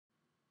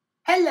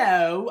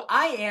Hello,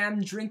 I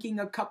am drinking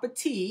a cup of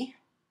tea,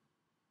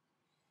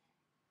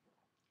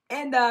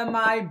 and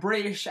my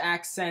British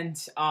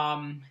accent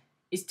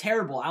is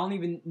terrible. I don't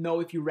even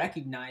know if you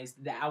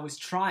recognized that I was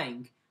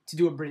trying to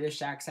do a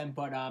British accent,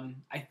 but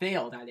I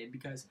failed at it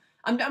because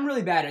I'm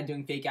really bad at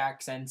doing fake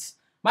accents.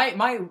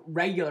 My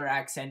regular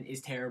accent is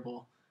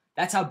terrible.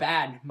 That's how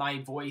bad my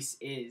voice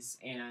is.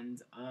 And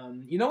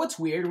you know what's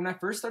weird? When I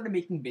first started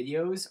making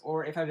videos,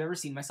 or if I've ever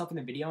seen myself in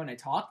a video and I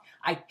talk,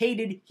 I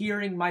hated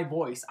hearing my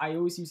voice. I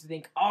always used to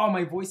think, oh,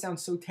 my voice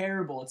sounds so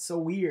terrible. It's so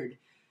weird.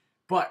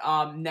 But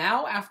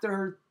now,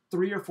 after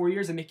 3 or 4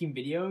 years of making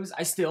videos,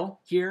 I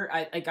still hear,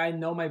 I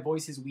know my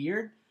voice is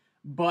weird,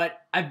 but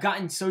I've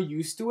gotten so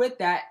used to it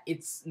that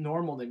it's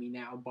normal to me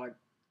now. But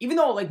even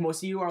though like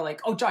most of you are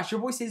like, oh Josh, your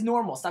voice is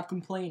normal, stop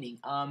complaining.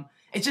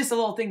 It's just a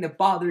little thing that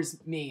bothers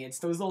me. It's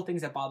those little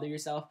things that bother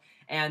yourself,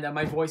 and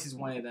my voice is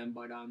one of them.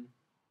 But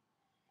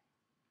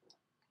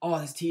oh,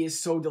 this tea is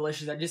so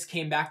delicious. I just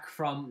came back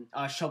from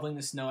shoveling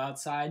the snow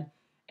outside,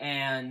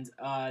 and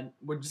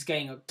we're just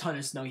getting a ton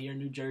of snow here in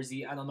New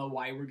Jersey. I don't know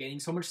why we're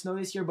getting so much snow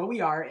this year, but we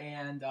are,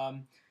 and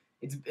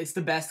it's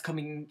the best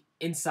coming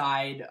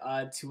inside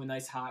to a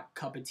nice hot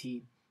cup of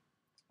tea.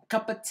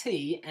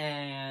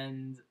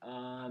 And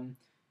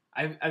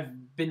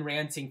I've been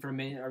ranting for a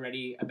minute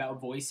already about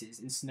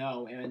voices and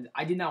snow, and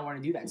I did not want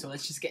to do that, so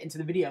let's just get into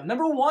the video.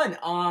 Number one,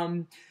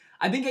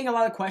 I've been getting a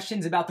lot of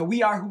questions about the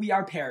We Are Who We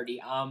Are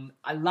parody.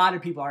 A lot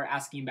of people are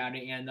asking about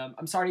it, and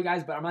I'm sorry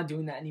guys, but I'm not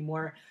doing that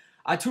anymore.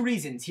 Two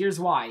reasons. Here's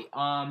why.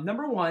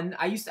 Number one,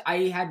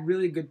 I had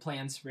really good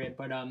plans for it,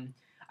 but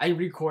I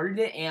recorded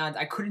it and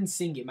I couldn't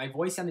sing it. My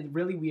voice sounded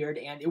really weird,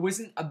 and it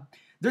wasn't a...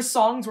 There's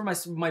songs where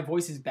my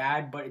voice is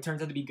bad, but it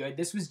turns out to be good.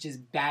 This was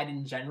just bad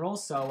in general,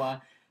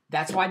 so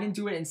that's why I didn't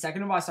do it. And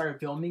second of all, I started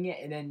filming it,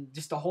 and then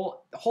just the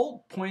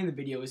whole point of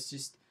the video was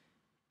just,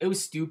 it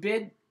was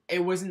stupid.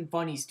 It wasn't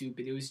funny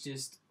stupid. It was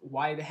just,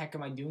 why the heck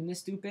am I doing this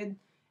stupid?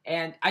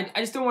 And I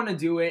just don't want to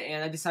do it,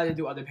 and I decided to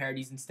do other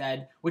parodies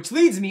instead, which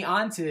leads me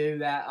on to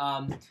that.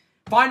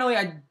 Finally,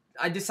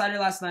 I decided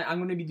last night I'm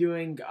going to be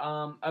doing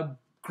a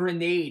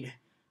Grenade.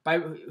 By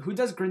who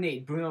does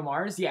Grenade? Bruno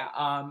Mars? Yeah,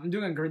 I'm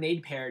doing a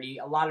Grenade parody.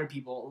 A lot of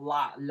people, a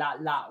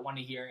lot want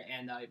to hear it,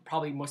 and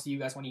probably most of you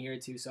guys want to hear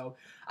it too. So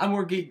I'm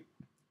working.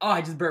 Oh, I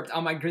just burped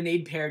on my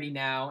Grenade parody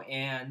now,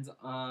 and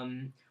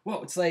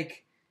whoa, it's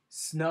like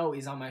snow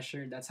is on my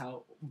shirt. That's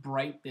how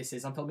bright this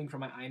is. I'm filming from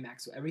my iMac,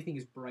 so everything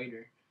is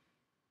brighter,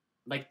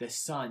 like the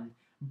sun.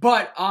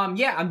 But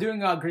yeah, I'm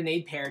doing a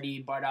Grenade parody.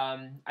 But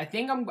I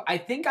think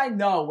I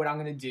know what I'm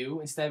gonna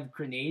do instead of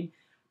Grenade.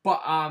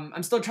 But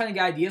I'm still trying to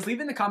get ideas. Leave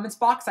in the comments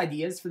box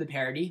ideas for the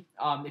parody.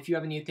 If you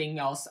have anything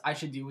else I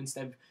should do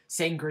instead of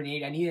saying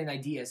Grenade, I need an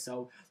idea.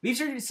 So leave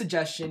your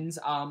suggestions.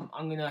 I'm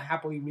going to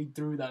happily read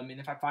through them. And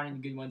if I find any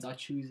good ones, I'll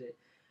choose it.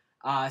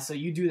 So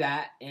you do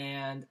that.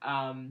 And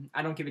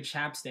I don't give a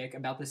chapstick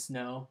about the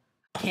snow.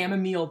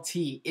 Chamomile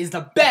tea is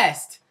the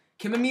best.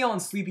 Chamomile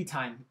and Sleepy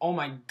Time. Oh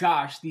my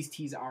gosh, these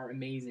teas are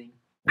amazing.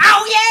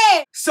 Oh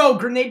yeah! So,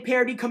 Grenade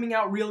parody coming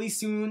out really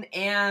soon,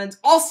 and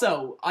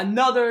also,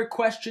 another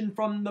question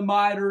from the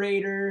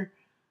moderator.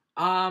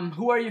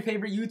 Who are your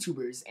favorite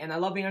YouTubers? And I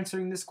love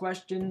answering this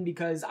question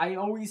because I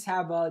always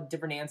have a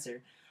different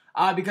answer.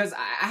 Because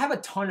I have a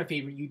ton of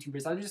favorite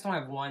YouTubers, I just don't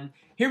have one.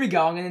 Here we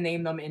go, I'm gonna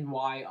name them and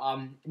why.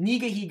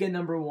 Niga Higa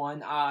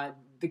 #1,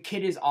 the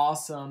kid is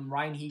awesome.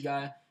 Ryan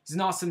Higa, he's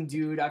an awesome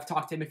dude. I've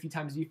talked to him a few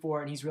times before,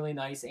 and he's really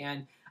nice,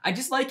 and I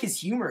just like his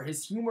humor.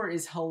 His humor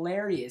is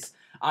hilarious.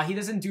 He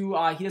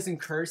doesn't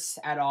curse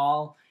at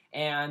all,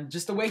 and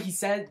just the way he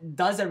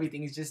does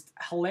everything is just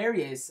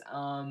hilarious.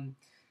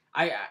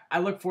 I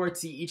look forward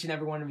to each and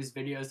every one of his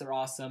videos. They're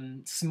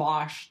awesome.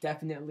 Smosh,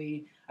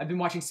 definitely. I've been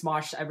watching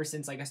Smosh ever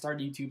since like I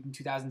started YouTube in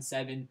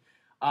 2007.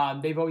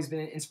 They've always been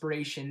an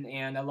inspiration,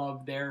 and I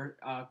love their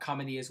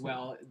comedy as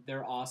well.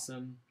 They're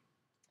awesome.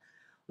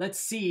 Let's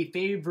see,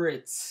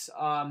 favorites.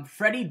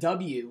 Freddie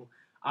W.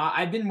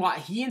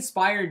 He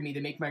inspired me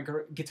to make my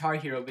Guitar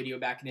Hero video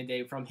back in the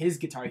day from his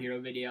Guitar Hero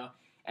video.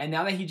 And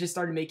now that he just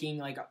started making,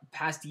 like,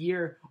 past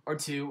year or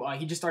two,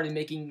 he just started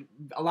making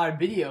a lot of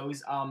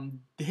videos.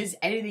 His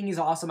editing is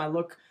awesome. I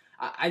look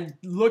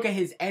at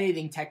his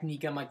editing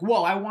technique, and I'm like,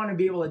 whoa, I want to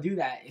be able to do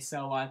that.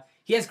 So,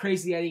 he has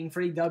crazy editing.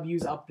 Freddie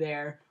W's up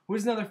there.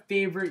 Who's another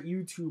favorite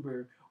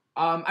YouTuber?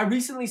 I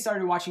recently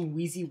started watching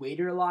Wheezy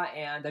Waiter a lot,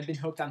 and I've been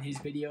hooked on his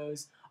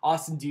videos.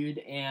 Awesome dude.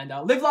 And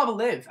Live Lava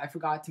Live, I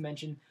forgot to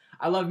mention.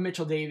 I love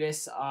Mitchell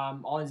Davis.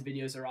 All his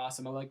videos are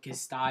awesome. I like his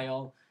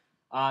style.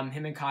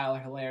 Him and Kyle are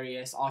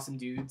hilarious. Awesome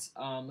dudes.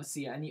 Let's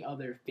see, any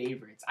other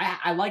favorites?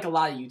 I like a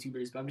lot of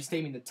YouTubers, but I'm just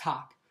naming the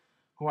top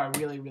who I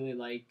really, really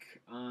like.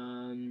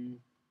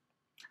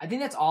 I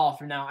think that's all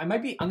for now.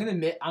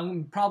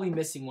 I'm probably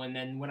missing one.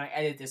 Then when I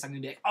edit this, I'm gonna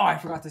be like, oh, I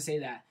forgot to say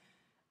that.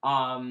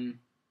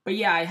 But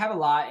yeah, I have a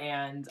lot,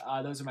 and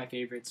those are my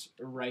favorites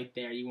right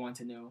there. You want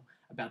to know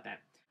about that.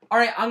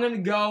 Alright, I'm gonna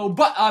go,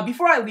 but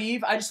before I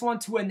leave, I just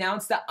want to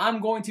announce that I'm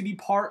going to be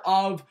part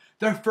of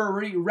the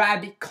Furry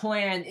Rabbit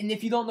Clan, and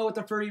if you don't know what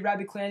the Furry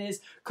Rabbit Clan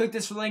is, click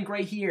this link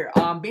right here.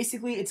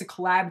 Basically, it's a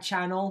collab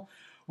channel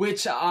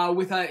which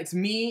it's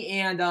me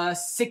and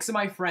 6 of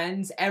my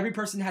friends. Every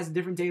person has a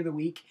different day of the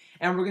week,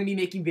 and we're gonna be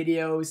making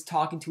videos,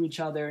 talking to each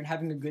other, and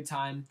having a good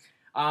time.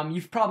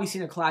 You've probably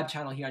seen a collab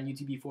channel here on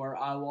YouTube before.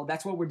 Well,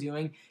 that's what we're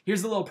doing.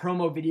 Here's a little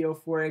promo video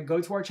for it. Go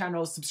to our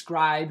channel,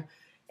 subscribe,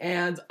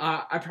 and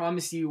I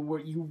promise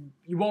you,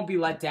 you won't be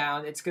let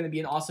down. It's going to be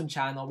an awesome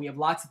channel. We have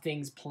lots of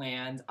things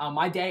planned. I'm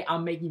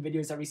making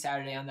videos every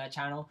Saturday on that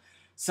channel.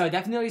 So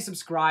definitely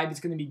subscribe. It's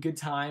going to be good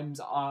times.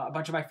 A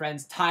bunch of my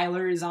friends.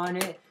 Tyler is on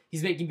it.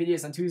 He's making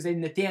videos on Tuesday.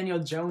 Nathaniel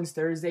Jones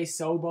Thursday.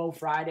 Sobo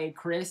Friday.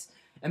 Chris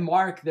and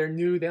Mark, they're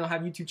new. They don't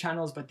have YouTube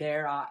channels, but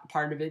they're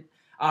part of it.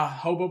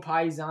 Hobo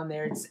Pie is on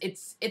there.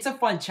 It's a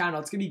fun channel.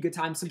 It's gonna be a good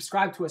time.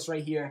 Subscribe to us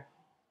right here.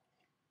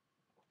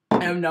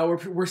 And no,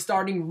 we're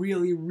starting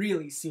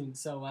really soon.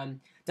 So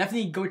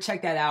definitely go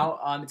check that out.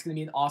 It's gonna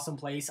be an awesome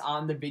place.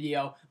 On the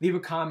video, leave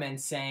a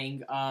comment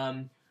saying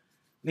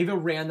leave a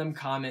random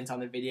comment on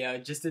the video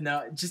just to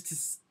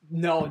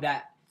know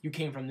that you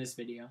came from this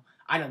video.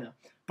 I don't know,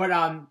 but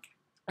I'm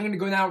gonna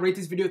go now. Rate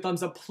this video a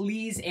thumbs up,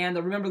 please, and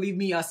remember, leave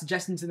me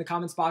suggestions in the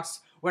comments box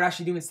what I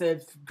should do instead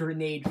of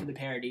grenade for the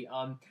parody.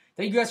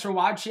 Thank you guys for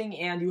watching,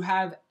 and you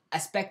have a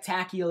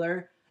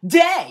spectacular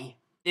day!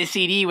 This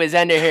CD was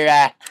under her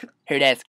desk.